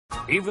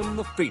Even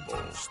the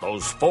Feebles,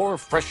 those four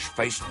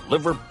fresh-faced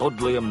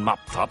Liverpudlian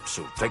mop-tops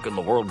who've taken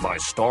the world by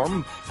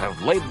storm,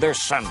 have laid their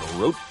sandal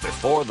root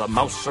before the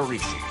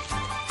MOUSARISHI.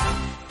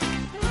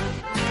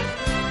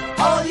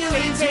 All you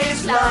eat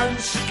is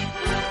lunch.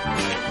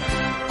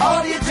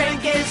 All you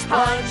drink is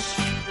punch.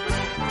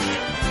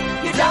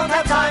 You don't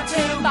have time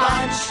to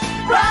munch.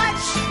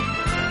 Brunch!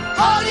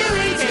 All you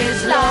eat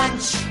is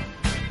lunch.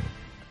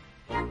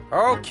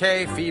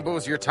 Okay,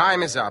 Feebles, your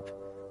time is up.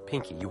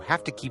 Pinky, you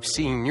have to keep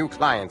seeing new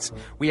clients.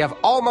 We have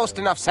almost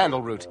enough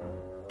sandalroot.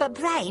 But,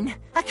 Brain,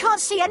 I can't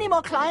see any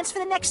more clients for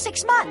the next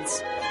 6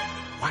 months.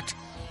 What?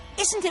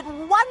 Isn't it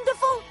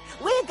wonderful?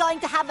 We're going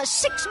to have a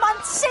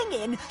 6-month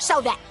sing-in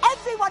so that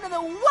everyone in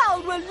the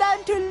world will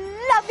learn to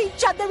love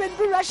each other and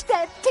brush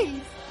their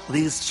teeth.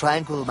 These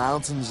tranquil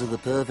mountains are the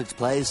perfect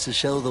place to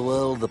show the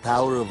world the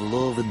power of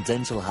love and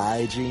dental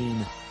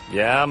hygiene.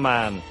 Yeah,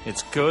 man.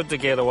 It's good to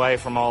get away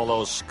from all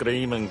those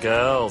screaming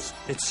girls.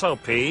 It's so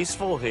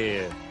peaceful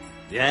here.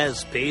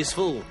 Yes,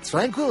 peaceful.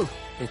 Tranquil.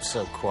 It's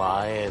so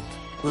quiet.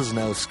 There's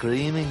no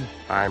screaming.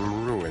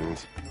 I'm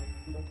ruined.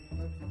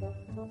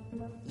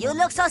 You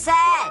look so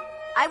sad.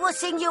 I will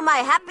sing you my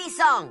happy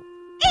song.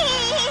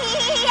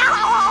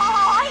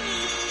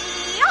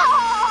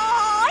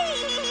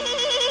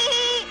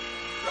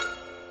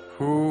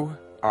 Who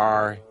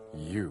are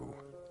you?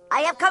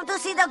 I have come to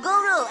see the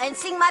guru and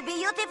sing my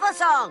beautiful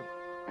song.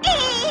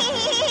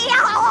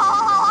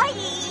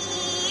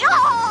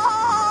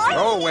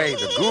 Go away,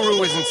 the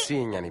guru isn't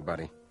seeing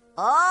anybody.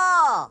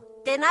 Oh,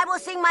 then I will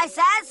sing my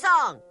sad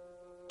song.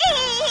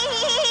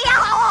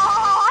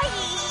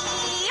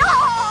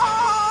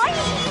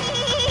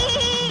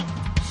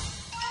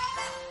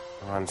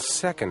 On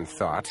second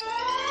thought...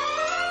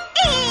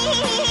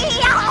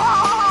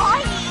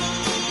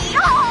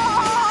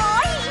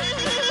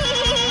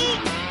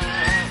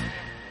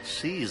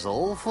 She's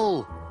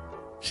awful.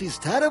 She's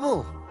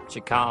terrible.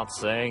 She can't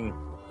sing.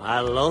 I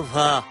love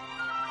her.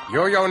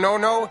 YOYO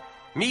NONO,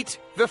 meet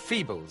the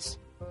Feebles.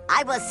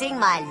 I will sing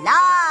my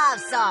love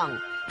song.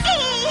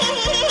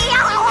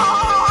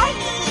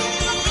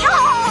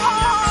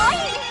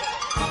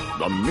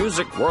 The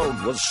music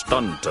world was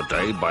stunned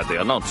today by the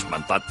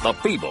announcement that the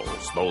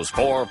Feebles, those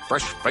four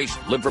fresh-faced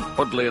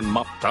Liverpudlian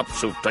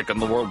mop-tops who've taken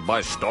the world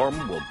by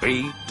storm, will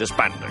be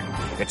disbanding.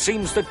 It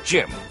seems that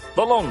Jim,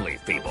 the lonely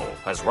Feeble,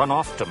 has run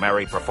off to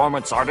marry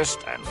performance artist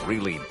and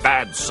really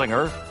bad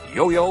singer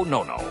YOYO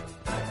NONO.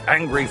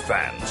 Angry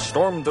fans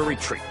stormed the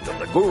retreat of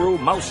the guru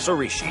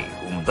MOUSARISHI,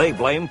 whom they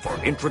blame for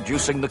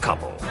introducing the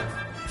couple.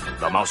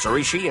 The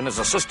MOUSARISHI and his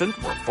assistant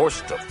were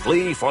forced to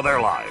flee for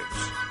their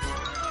lives.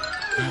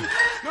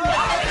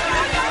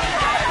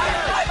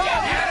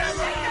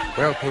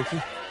 Well,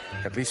 Pinky,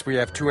 at least we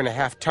have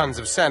 2.5 tons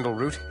of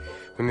sandalroot.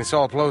 When this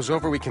all blows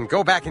over, we can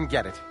go back and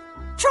get it.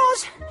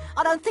 Troz,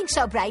 I don't think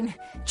so, Brain.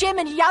 Jim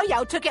and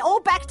Yo-Yo took it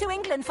all back to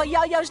England for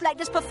Yo-Yo's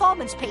latest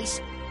performance piece.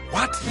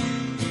 What?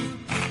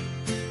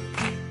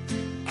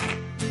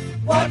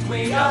 What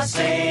we are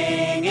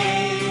singing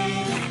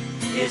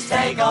is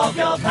take off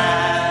your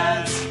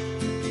pants.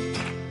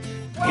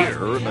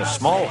 Here, in the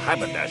small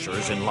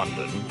haberdashers in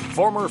London,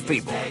 former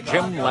Feeble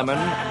Jim Lemon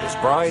and his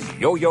bride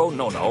YOYO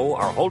NONO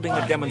are holding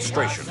a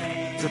demonstration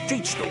to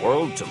teach the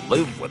world to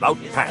live without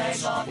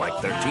pants,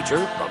 like their teacher,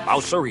 the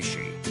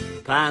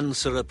MOUSARISHI.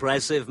 Pants are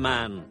oppressive,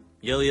 man.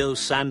 Yo-Yo's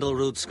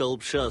sandalroot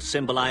sculpture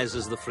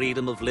symbolizes the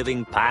freedom of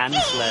living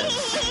pantsless.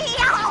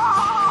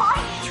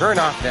 Turn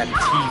off that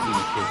TV,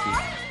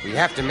 Pinky. We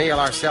have to mail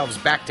ourselves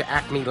back to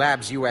Acme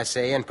Labs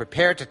USA and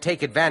prepare to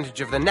take advantage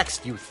of the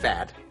next youth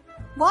fad.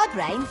 What,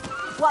 Brain?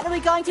 What are we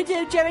going to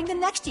do during the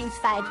next youth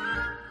fad?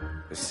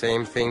 The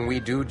same thing we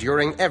do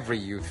during every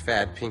youth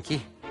fad,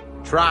 Pinky.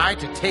 Try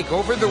to take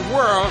over the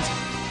world.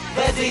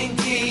 The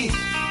Dinky,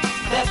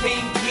 the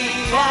Pinky,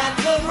 and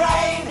the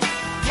Brain.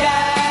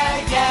 Yeah,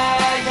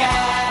 yeah,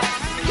 yeah,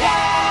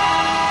 yeah!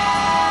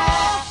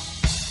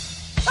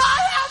 I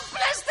have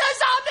blisters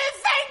on my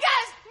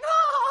fingers!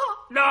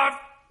 No! Not